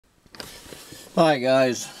Hi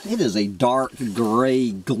guys, it is a dark,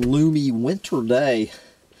 gray, gloomy winter day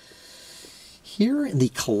here in the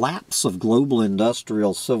collapse of global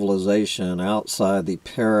industrial civilization outside the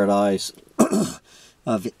paradise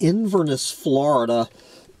of Inverness, Florida,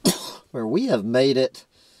 where we have made it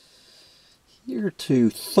here to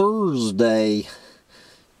Thursday,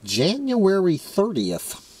 January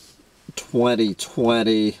 30th,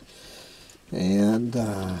 2020,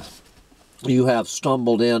 and you have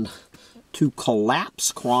stumbled in to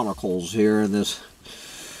Collapse Chronicles here in this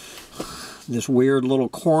weird little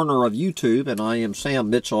corner of YouTube, and I am Sam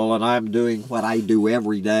Mitchell, and I'm doing what I do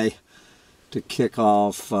every day to kick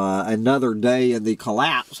off another day in the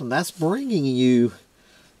collapse, and that's bringing you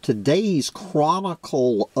today's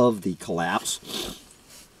Chronicle of the Collapse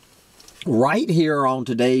right here on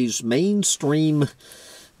today's mainstream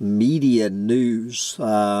media news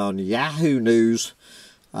on Yahoo News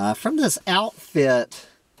from this outfit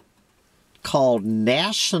called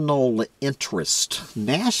National Interest.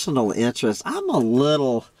 National Interest. I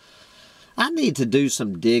need to do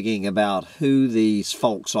some digging about who these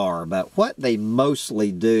folks are, but what they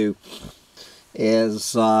mostly do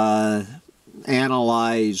is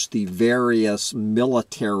analyze the various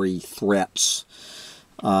military threats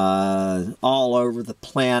all over the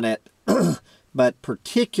planet, but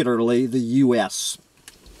particularly the U.S.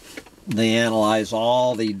 They analyze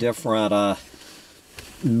all the different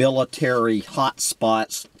military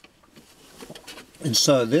hotspots, and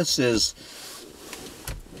so this is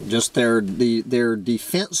just their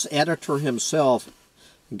defense editor himself,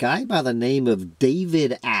 a guy by the name of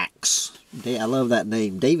David Axe. I love that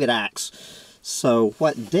name, David Axe. So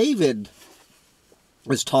what David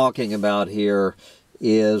is talking about here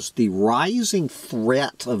is the rising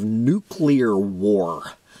threat of nuclear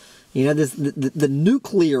war. You know, the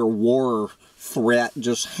nuclear war threat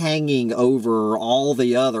just hanging over all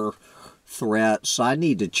the other threats. I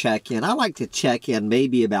need to check in. I like to check in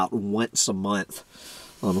maybe about once a month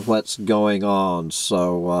on what's going on.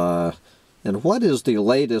 So, and what is the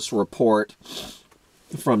latest report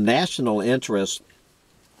from National Interest?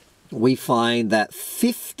 We find that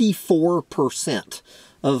 54%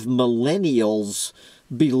 of millennials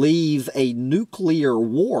believe a nuclear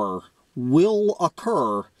war will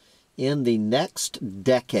occur in the next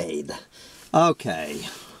decade. Okay,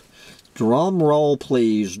 drum roll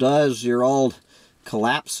please. Does your old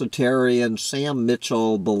collapsitarian Sam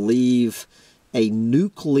Mitchell believe a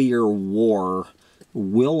nuclear war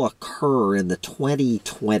will occur in the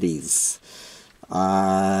 2020s?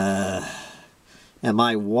 Am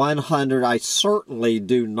I 100? I certainly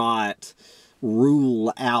do not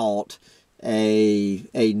rule out a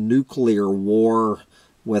nuclear war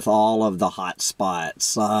with all of the hot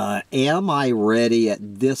spots. Am I ready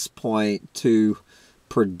at this point to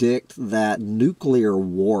predict that nuclear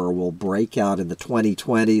war will break out in the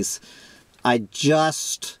 2020s? I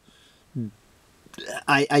just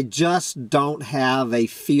don't have a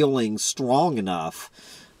feeling strong enough.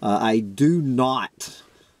 I do not,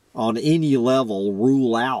 on any level,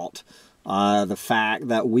 rule out the fact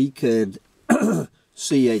that we could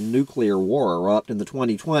see a nuclear war erupt in the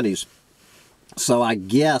 2020s. So I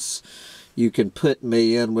guess you can put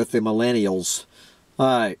me in with the millennials.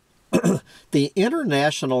 All right. The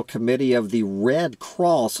International Committee of the Red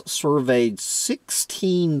Cross surveyed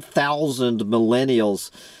 16,000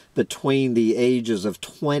 millennials between the ages of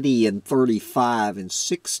 20 and 35 in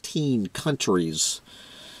 16 countries.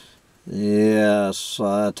 Yes,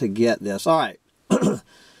 to get this. All right.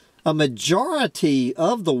 A majority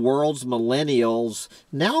of the world's millennials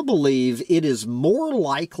now believe it is more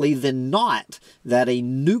likely than not that a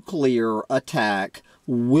nuclear attack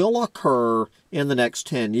will occur in the next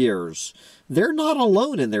 10 years. They're not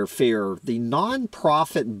alone in their fear. The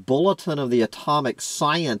nonprofit Bulletin of the Atomic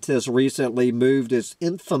Scientist recently moved its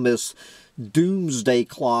infamous doomsday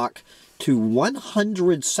clock to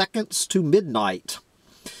 100 seconds to midnight,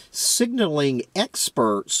 signaling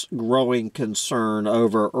experts' growing concern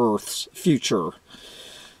over Earth's future.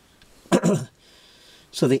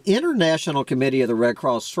 So the International Committee of the Red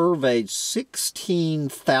Cross surveyed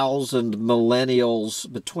 16,000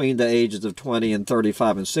 millennials between the ages of 20 and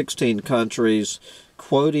 35 in 16 countries,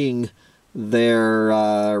 quoting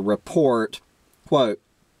their report, quote,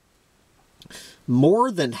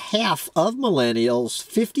 "More than half of millennials,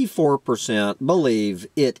 54%, believe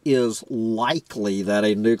it is likely that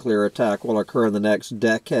a nuclear attack will occur in the next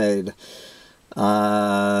decade."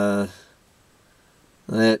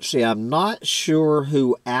 Let's see, I'm not sure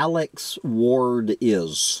who Alex Ward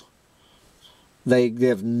is. They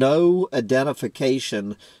give no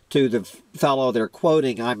identification to the fellow they're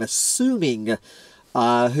quoting. I'm assuming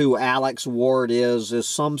who Alex Ward is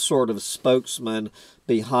some sort of spokesman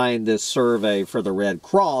behind this survey for the Red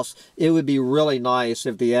Cross. It would be really nice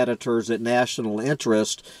if the editors at National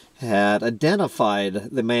Interest had identified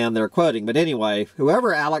the man they're quoting. But anyway,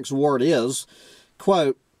 whoever Alex Ward is,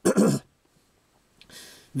 quote,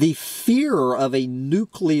 the fear of a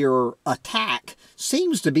nuclear attack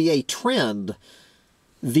seems to be a trend.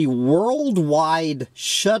 The worldwide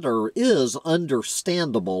shudder is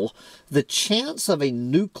understandable. The chance of a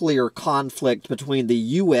nuclear conflict between the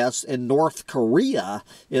U.S. and North Korea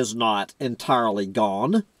is not entirely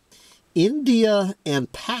gone. India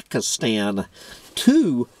and Pakistan,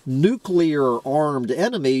 two nuclear-armed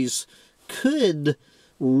enemies, could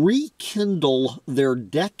rekindle their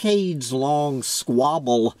decades-long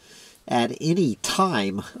squabble at any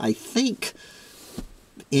time. I think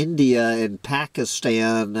India and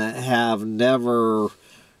Pakistan have never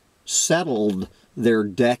settled their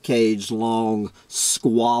decades-long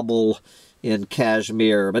squabble in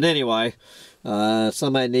Kashmir. But anyway,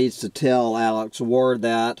 somebody needs to tell Alex Ward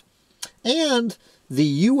that. And the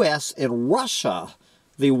U.S. and Russia,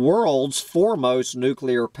 the world's foremost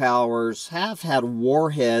nuclear powers, have had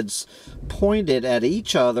warheads pointed at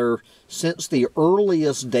each other since the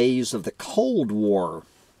earliest days of the Cold War.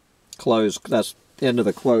 Close. That's end of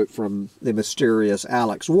the quote from the mysterious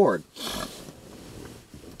Alex Ward.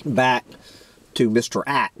 Back to Mr.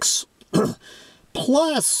 Axe.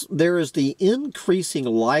 Plus, there is the increasing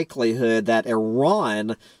likelihood that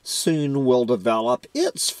Iran soon will develop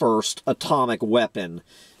its first atomic weapon.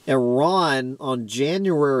 Iran, on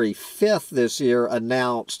January 5th this year,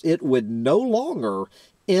 announced it would no longer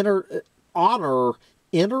honor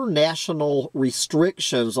international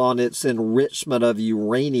restrictions on its enrichment of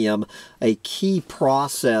uranium, a key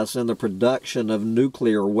process in the production of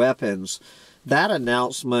nuclear weapons. That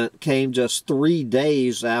announcement came just 3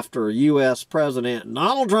 days after U.S. President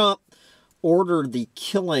Donald Trump ordered the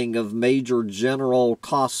killing of Major General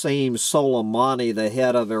Qasem Soleimani, the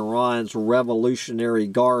head of Iran's Revolutionary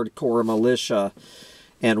Guard Corps militia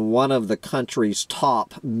and one of the country's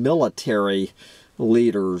top military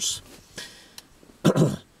leaders.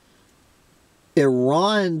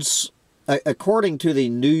 Iran's, according to the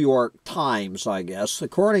New York Times, I guess,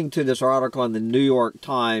 according to this article in the New York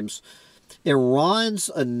Times, Iran's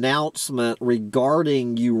announcement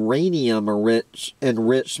regarding uranium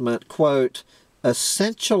enrichment, quote,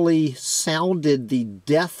 essentially sounded the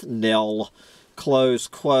death knell, close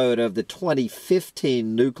quote, of the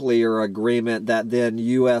 2015 nuclear agreement that then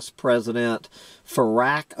U.S. President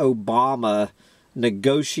Barack Obama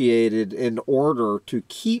negotiated in order to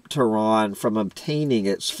keep Tehran from obtaining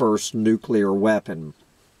its first nuclear weapon.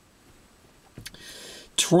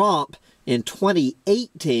 Trump, in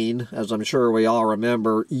 2018, as I'm sure we all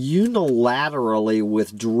remember, unilaterally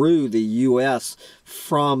withdrew the U.S.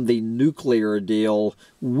 from the nuclear deal,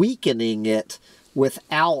 weakening it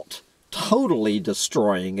without totally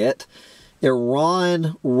destroying it.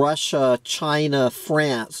 Iran, Russia, China,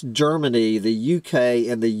 France, Germany, the UK,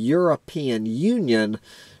 and the European Union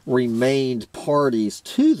remained parties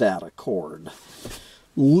to that accord.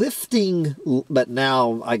 But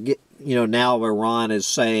now now Iran is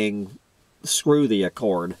saying, screw the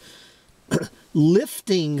accord.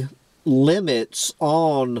 Lifting limits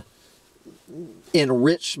on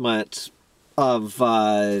enrichment of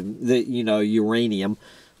uranium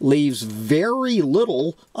leaves very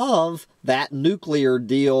little of that nuclear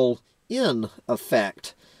deal in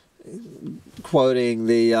effect. Quoting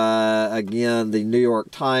again the New York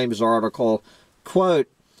Times article, quote,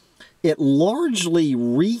 it largely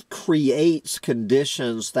recreates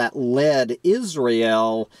conditions that led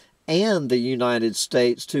Israel and the United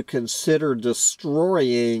States to consider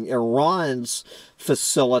destroying Iran's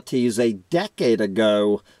facilities a decade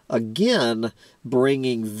ago, again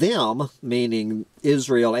bringing them, meaning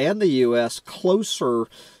Israel and the U.S., closer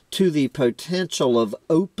to the potential of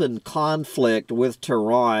open conflict with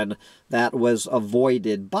Tehran that was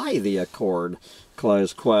avoided by the accord,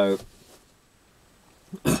 close quote.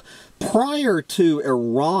 Prior to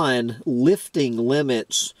Iran lifting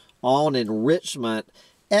limits on enrichment,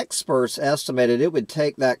 experts estimated it would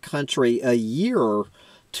take that country a year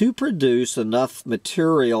to produce enough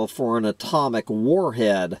material for an atomic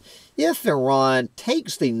warhead. If Iran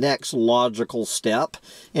takes the next logical step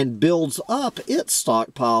and builds up its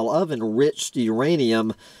stockpile of enriched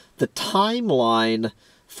uranium, the timeline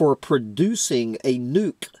for producing a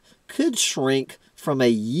nuke could shrink from a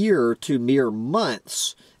year to mere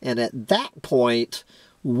months, and at that point,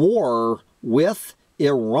 war with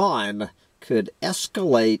Iran could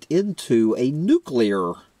escalate into a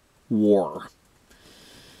nuclear war.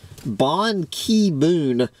 Ban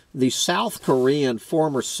Ki-moon, the South Korean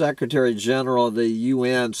former Secretary General of the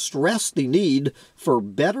UN, stressed the need for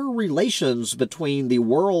better relations between the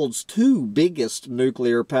world's two biggest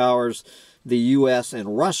nuclear powers, the U.S.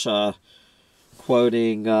 and Russia,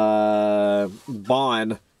 quoting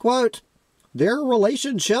Ban, quote, "Their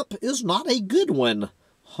relationship is not a good one.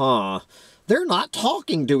 They're not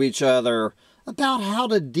talking to each other about how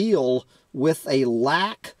to deal with a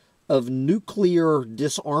lack of nuclear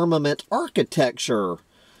disarmament architecture.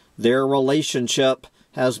 Their relationship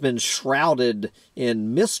has been shrouded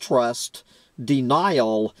in mistrust,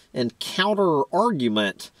 denial, and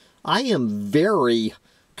counter-argument. I am very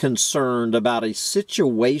concerned about a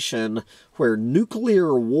situation where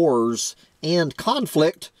nuclear wars and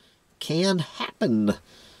conflict can happen."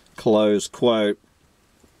 Close quote.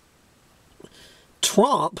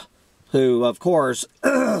 Trump, who, of course,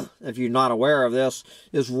 if you're not aware of this,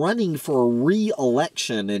 is running for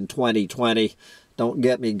re-election in 2020, don't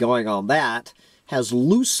get me going on that, has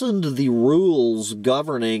loosened the rules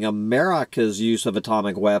governing America's use of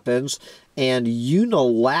atomic weapons and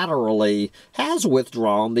unilaterally has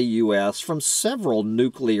withdrawn the U.S. from several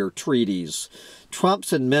nuclear treaties.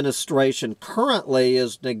 Trump's administration currently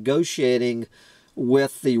is negotiating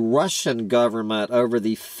with the Russian government over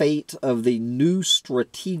the fate of the New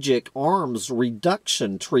Strategic Arms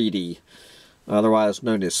Reduction Treaty, otherwise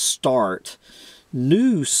known as START.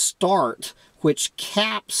 New START, which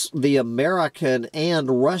caps the American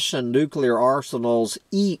and Russian nuclear arsenals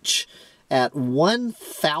each at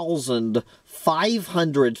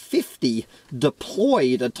 1,550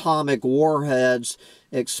 deployed atomic warheads,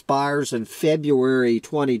 expires in February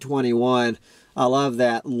 2021. I love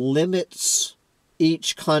that. Limits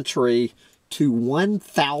each country to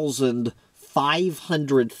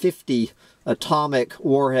 1,550 atomic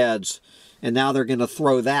warheads. And now they're going to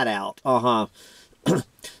throw that out.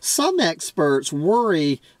 Some experts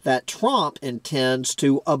worry that Trump intends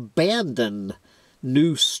to abandon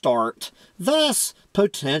New START, thus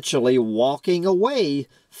potentially walking away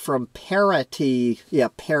from parity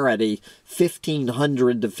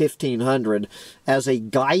 1,500 to 1,500 as a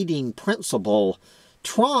guiding principle.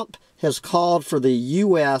 Trump has called for the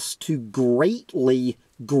U.S. to greatly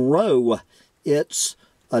grow its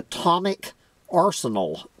atomic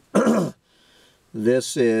arsenal.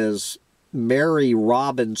 This is Mary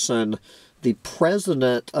Robinson, the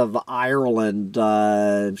president of Ireland.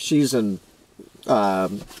 She's involved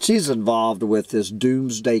with this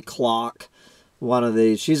doomsday clock.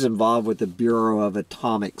 She's involved with the Bureau of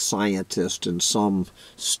Atomic Scientists in some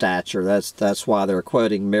stature. That's why they're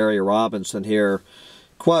quoting Mary Robinson here.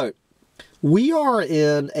 Quote, "We are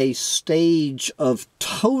in a stage of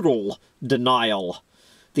total denial.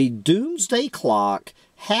 The doomsday clock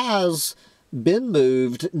has been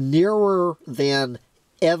moved nearer than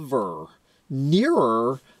ever,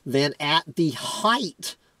 nearer than at the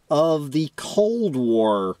height of the Cold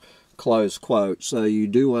War," close quote. So you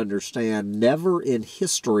do understand, never in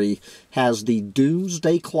history has the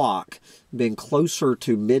doomsday clock been closer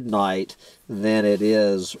to midnight than it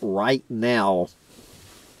is right now.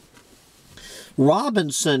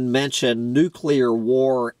 Robinson mentioned nuclear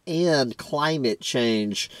war and climate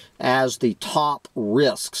change as the top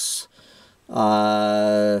risks.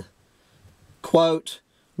 Quote,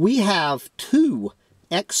 "We have two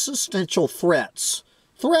existential threats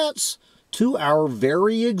to our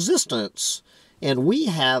very existence, and we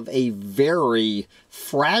have a very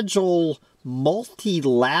fragile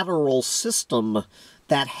multilateral system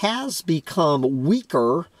that has become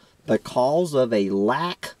weaker because of a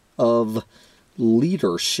lack of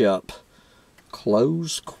leadership."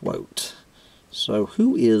 Close quote. So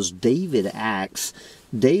who is David Axe?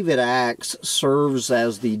 David Axe serves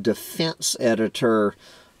as the defense editor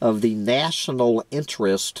of the National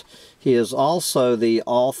Interest. He is also the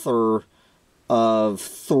author of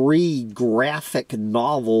 3 graphic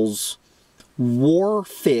novels: War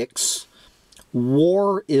Fix,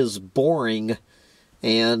 War is Boring,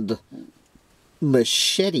 and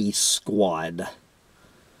Machete Squad.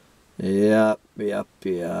 Yep.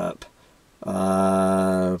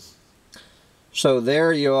 So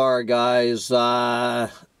there you are, guys.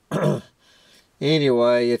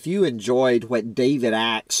 Anyway, if you enjoyed what David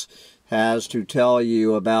Axe has to tell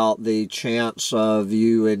you about the chance of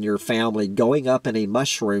you and your family going up in a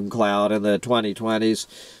mushroom cloud in the 2020s,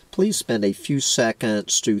 please spend a few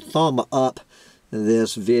seconds to thumb up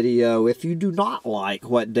this video. If you do not like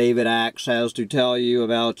what David Axe has to tell you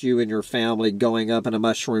about you and your family going up in a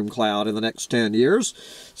mushroom cloud in the next 10 years,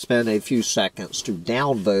 spend a few seconds to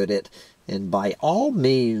downvote it. And by all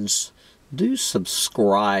means, do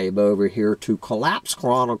subscribe over here to Collapse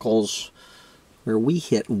Chronicles, where we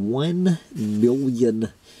hit 1 million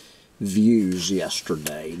views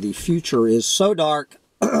yesterday. The future is so dark,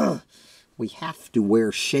 we have to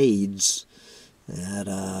wear shades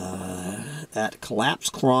at Collapse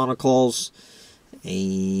Chronicles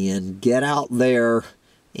and get out there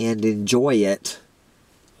and enjoy it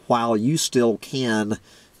while you still can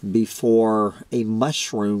before a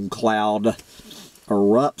mushroom cloud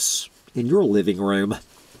erupts in your living room.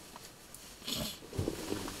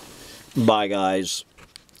 Bye, guys.